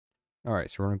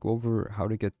Alright, so we're gonna go over how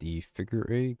to get the figure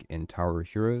egg in Tower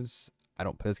Heroes. I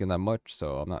don't play this game that much,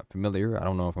 so I'm not familiar. I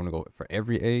don't know if I'm gonna go for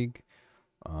every egg.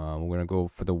 We're gonna go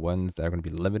for the ones that are gonna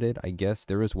be limited. I guess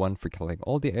there is one for collecting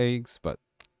all the eggs, but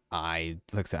like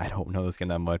I said, I don't know this game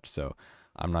that much, so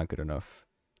I'm not good enough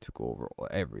to go over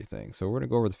everything. So we're gonna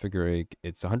go over the figure egg.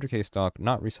 It's 100k stock,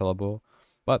 not resellable,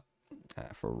 but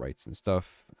for rights and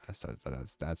stuff,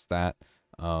 that's that.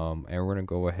 And we're gonna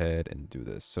go ahead and do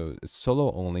this. So it's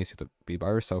solo only, so you have to be by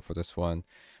yourself for this one.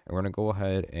 And we're gonna go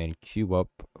ahead and queue up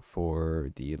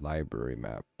for the library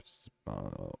maps.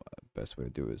 Best way to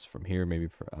do is from here, maybe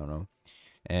for I don't know.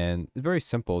 And it's very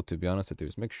simple, to be honest with you.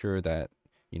 Just make sure that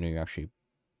you actually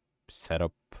set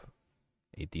up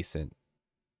a decent.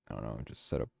 I don't know, just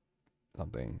set up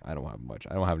something. I don't have much.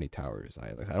 I don't have any towers.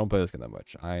 I don't play this game that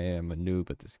much. I am a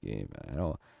noob at this game. I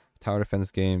don't. Tower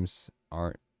defense games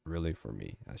aren't really for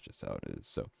me. That's just how it is.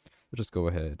 So we'll just go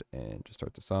ahead and just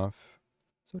start this off.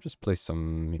 So just place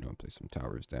some, place some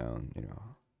towers down.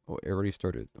 Oh, it already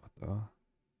started. What the?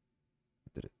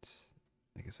 Did it?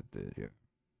 I guess it did. Yeah.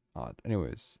 Odd.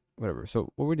 Anyways, whatever.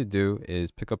 So what we're gonna do is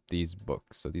pick up these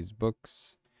books. So these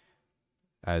books,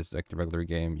 as like the regular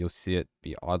game, you'll see it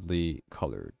be oddly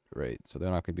colored, right? So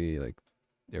they're not gonna be like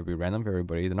they'll be random for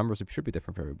everybody. The numbers should be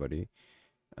different for everybody.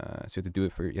 So you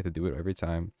have to do it every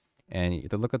time, and you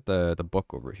have to look at the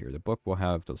book over here. The book will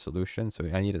have the solution. So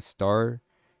I need a star,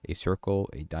 a circle,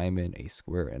 a diamond, a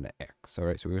square, and an X. All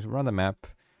right. So we just run the map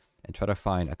and try to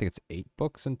find. I think it's 8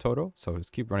 books in total. So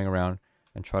just keep running around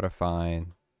and try to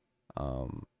find.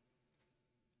 Ow,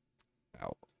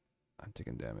 I'm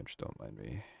taking damage. Don't mind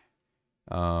me.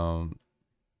 Um,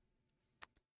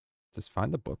 just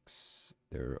find the books.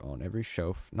 They're on every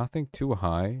shelf. Nothing too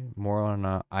high. More on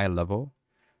eye level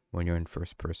when you're in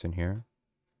first person here.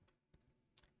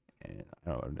 And I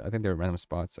don't know. I think they're random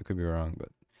spots. I could be wrong, but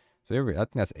so I think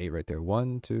that's 8 right there.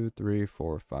 1, 2, 3,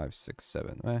 4, 5, 6,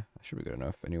 7. That should be good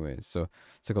enough. Anyways, so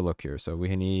let's take a look here. So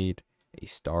we need a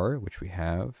star, which we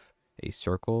have, a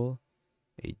circle,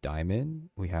 a diamond.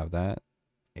 We have that,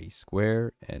 a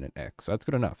square, and an X. So that's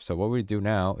good enough. So what we do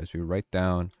now is we write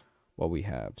down what we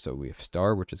have. So we have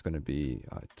star, which is going to be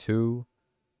 2,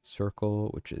 circle,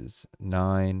 which is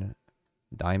 9,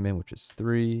 diamond, which is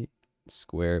 3,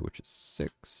 square, which is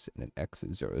 6, and an X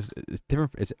is 0. It's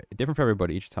different. It's different for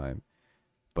everybody each time,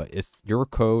 but it's your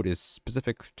code is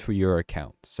specific to your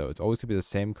account, so it's always gonna be the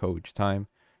same code each time.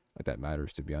 Like that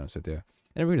matters, to be honest with you.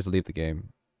 And we just leave the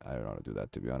game. I don't know how to do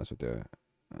that, to be honest with you.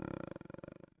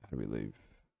 How do we leave?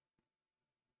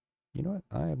 You know what?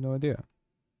 I have no idea.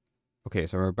 Okay,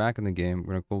 so we're back in the game.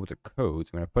 We're gonna go with the codes.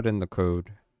 I'm gonna put in the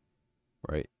code,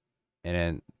 right? And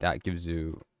then that gives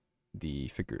you the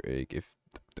figure egg if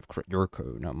your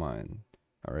code, not mine.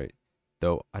 All right.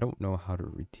 Though I don't know how to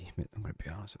redeem it. I'm gonna be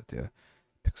honest with you.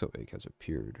 Pixel egg has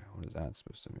appeared. What is that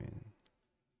supposed to mean?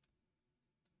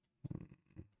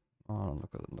 I'll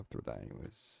look through that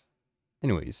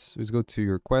anyways. Let's go to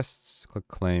your quests. Click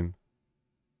claim.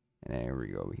 And there we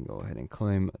go. We can go ahead and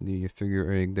claim the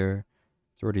figure egg there.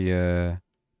 It's already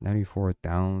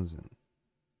 94,000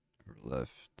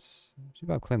 left. See if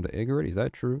I've claimed the egg already. Is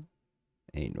that true?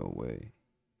 Ain't no way.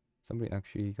 Somebody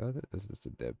actually got it? This is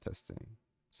the dev testing.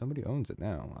 Somebody owns it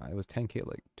now. It was 10k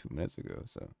like 2 minutes ago,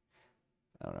 so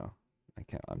I don't know.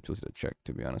 I'm too lazy to check,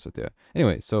 to be honest with you.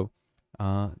 Anyway, so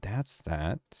that's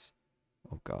that.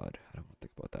 Oh god, I don't want to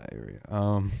think about that area.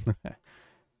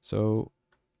 So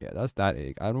yeah, that's that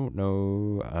egg. I don't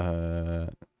know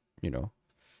you know,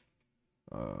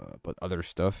 but other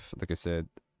stuff, like I said,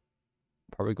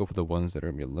 probably go for the ones that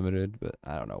are gonna be limited, but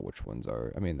I don't know which ones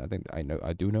are. I mean,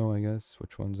 I do know, I guess,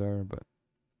 which ones are, but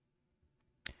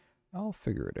I'll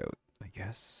figure it out, I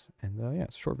guess. And yeah,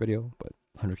 it's a short video, but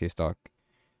 100k stock.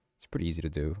 It's pretty easy to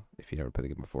do if you never played the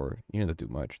game before. You don't have to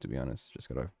do much, to be honest. Just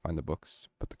gotta find the books,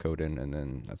 put the code in, and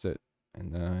then that's it.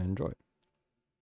 And enjoy.